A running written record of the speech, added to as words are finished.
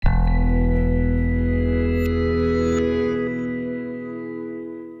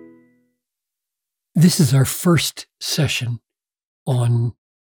This is our first session on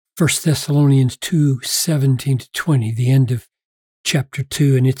 1 Thessalonians 2:17-20, the end of chapter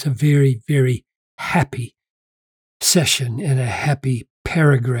 2, and it's a very, very happy session and a happy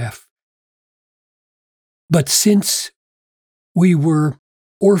paragraph. But since we were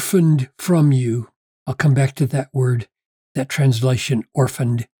orphaned from you, I'll come back to that word, that translation,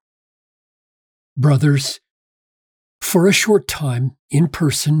 orphaned. Brothers, for a short time, in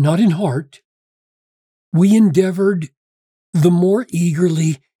person, not in heart, we endeavored the more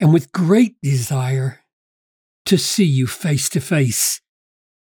eagerly and with great desire to see you face to face,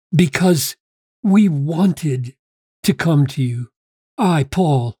 because we wanted to come to you, I,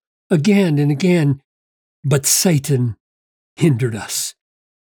 Paul, again and again, but Satan hindered us.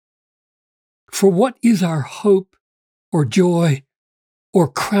 For what is our hope or joy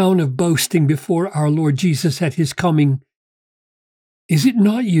or crown of boasting before our Lord Jesus at his coming? Is it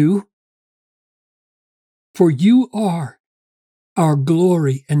not you? For you are our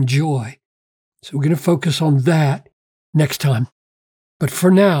glory and joy. So we're going to focus on that next time. But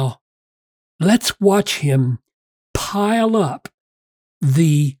for now, let's watch him pile up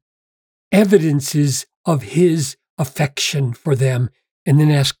the evidences of his affection for them and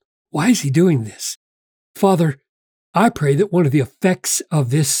then ask, why is he doing this? Father, I pray that one of the effects of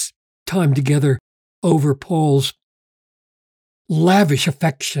this time together over Paul's lavish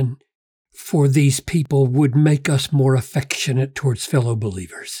affection for these people would make us more affectionate towards fellow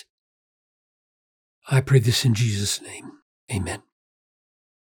believers. I pray this in Jesus' name. Amen.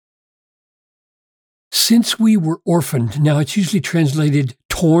 Since we were orphaned, now it's usually translated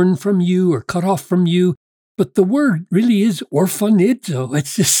torn from you or cut off from you, but the word really is orphanizo.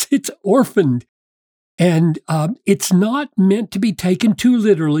 It's orphaned. And it's not meant to be taken too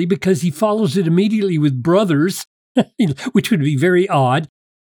literally because he follows it immediately with brothers, which would be very odd.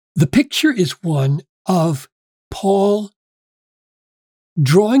 The picture is one of Paul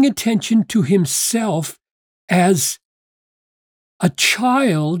drawing attention to himself as a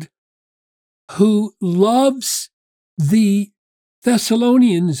child who loves the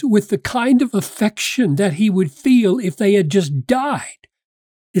Thessalonians with the kind of affection that he would feel if they had just died.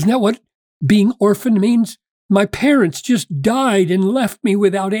 Isn't that what being orphaned means? My parents just died and left me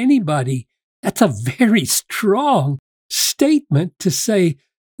without anybody. That's a very strong statement to say,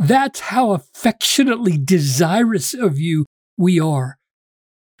 that's how affectionately desirous of you we are.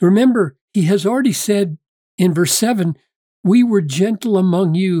 Remember, he has already said in verse 7, we were gentle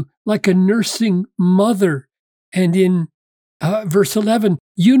among you like a nursing mother. And in verse 11,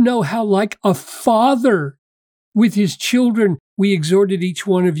 you know how like a father with his children we exhorted each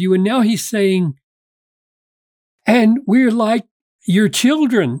one of you. And now he's saying, and we're like your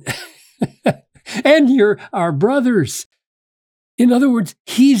children and you're our brothers. In other words,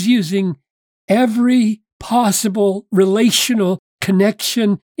 he's using every possible relational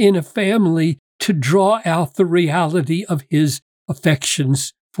connection in a family to draw out the reality of his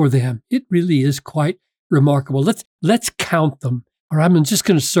affections for them. It really is quite remarkable. Let's count them, or I'm just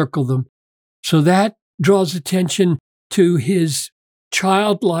going to circle them. So that draws attention to his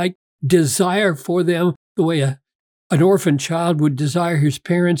childlike desire for them, the way an orphan child would desire his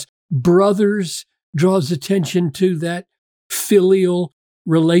parents. Brothers draws attention to that filial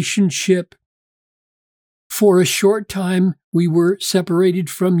relationship. For a short time, we were separated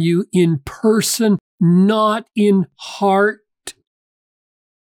from you in person, not in heart.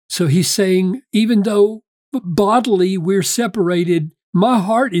 So he's saying, even though bodily we're separated, my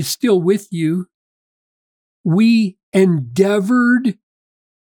heart is still with you. We endeavored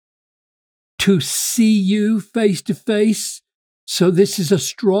to see you face to face. So this is a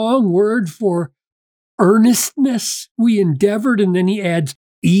strong word for earnestness. We endeavored, and then he adds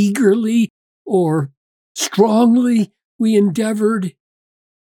eagerly or strongly we endeavored.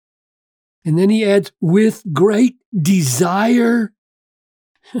 And then he adds with great desire.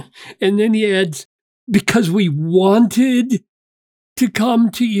 And then he adds because we wanted to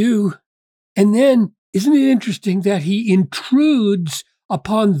come to you. And then isn't it interesting that he intrudes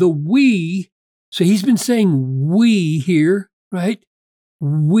upon the we? So he's been saying we here, right?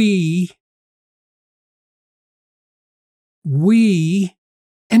 We.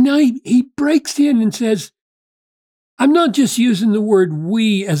 And now he breaks in and says, I'm not just using the word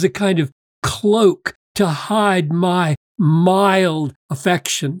we as a kind of cloak to hide my mild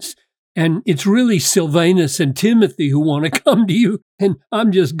affections. And it's really Silvanus and Timothy who want to come to you, and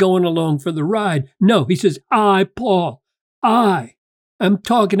I'm just going along for the ride. No, he says, I, Paul, I'm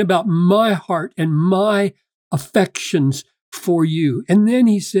talking about my heart and my affections for you. And then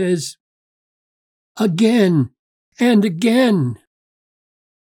he says, again and again.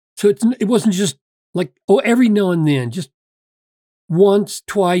 So it wasn't just like, every now and then, just once,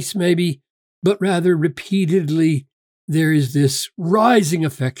 twice maybe, but rather repeatedly, there is this rising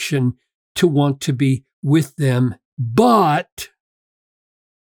affection to want to be with them. But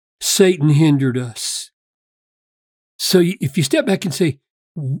Satan hindered us. So if you step back and say,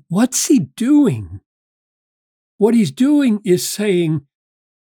 what's he doing? What he's doing is saying,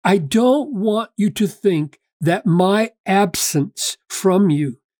 I don't want you to think that my absence from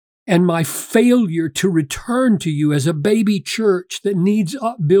you and my failure to return to you as a baby church that needs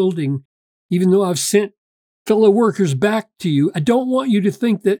upbuilding, even though I've sent fellow workers back to you, I don't want you to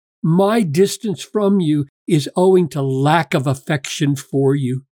think that my distance from you is owing to lack of affection for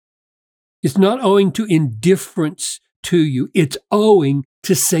you. It's not owing to indifference to you. It's owing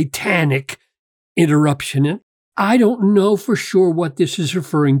to satanic interruption. And I don't know for sure what this is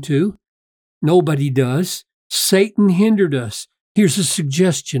referring to. Nobody does. Satan hindered us. Here's a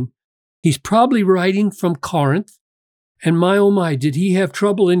suggestion. He's probably writing from Corinth. And my, oh my, did he have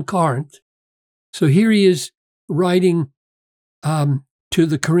trouble in Corinth? So here he is writing to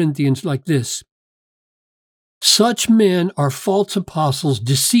the Corinthians like this. Such men are false apostles,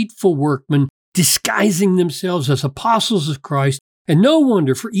 deceitful workmen, disguising themselves as apostles of Christ. And no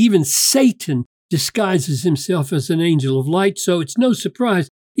wonder, for even Satan disguises himself as an angel of light. So it's no surprise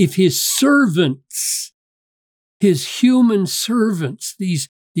if his servants, his human servants, these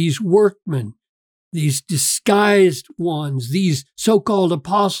workmen, these disguised ones, these so-called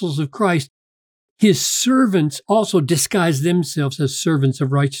apostles of Christ, his servants also disguise themselves as servants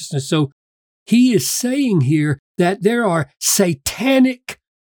of righteousness. So he is saying here that there are satanic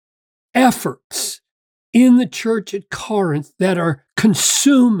efforts in the church at Corinth that are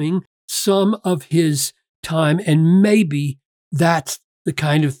consuming some of his time, and maybe that's the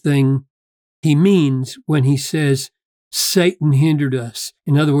kind of thing he means when he says, Satan hindered us.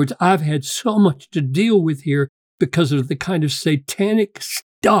 In other words, I've had so much to deal with here because of the kind of satanic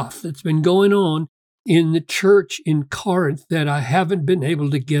stuff that's been going on in the church in Corinth that I haven't been able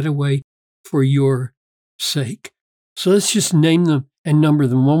to get away for your sake. So let's just name them and number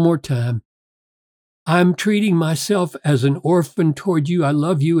them one more time. I'm treating myself as an orphan toward you. I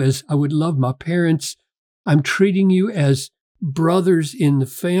love you as I would love my parents. I'm treating you as brothers in the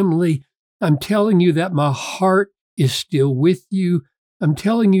family. I'm telling you that my heart is still with you. I'm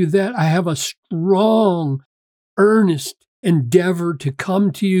telling you that I have a strong, earnest endeavor to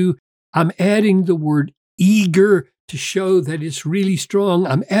come to you. I'm adding the word eager to show that it's really strong.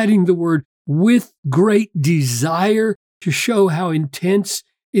 I'm adding the word with great desire to show how intense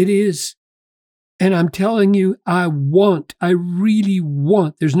it is. And I'm telling you, I really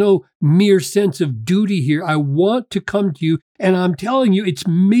want, there's no mere sense of duty here. I want to come to you. And I'm telling you, it's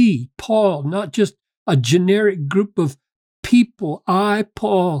me, Paul, not just a generic group of people. I,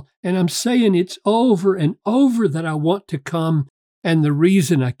 Paul, and I'm saying it's over and over that I want to come. And the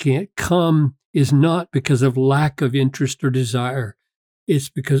reason I can't come is not because of lack of interest or desire. It's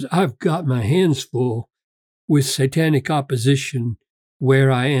because I've got my hands full with satanic opposition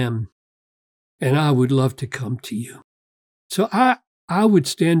where I am. And I would love to come to you. So I would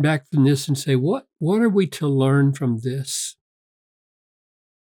stand back from this and say, what are we to learn from this?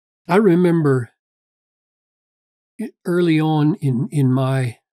 I remember early on in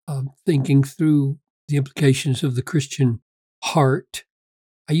my thinking through the implications of the Christian heart,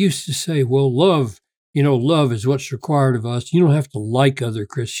 I used to say, well, love is what's required of us. You don't have to like other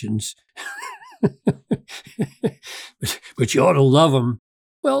Christians, but you ought to love them.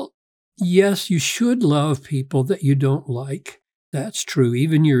 Well, yes, you should love people that you don't like. That's true,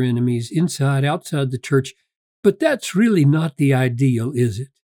 even your enemies, inside, outside the church. But that's really not the ideal, is it?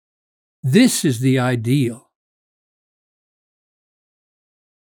 This is the ideal.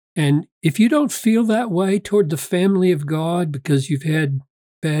 And if you don't feel that way toward the family of God because you've had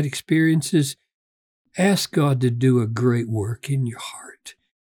bad experiences, ask God to do a great work in your heart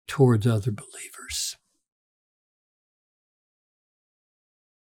towards other believers.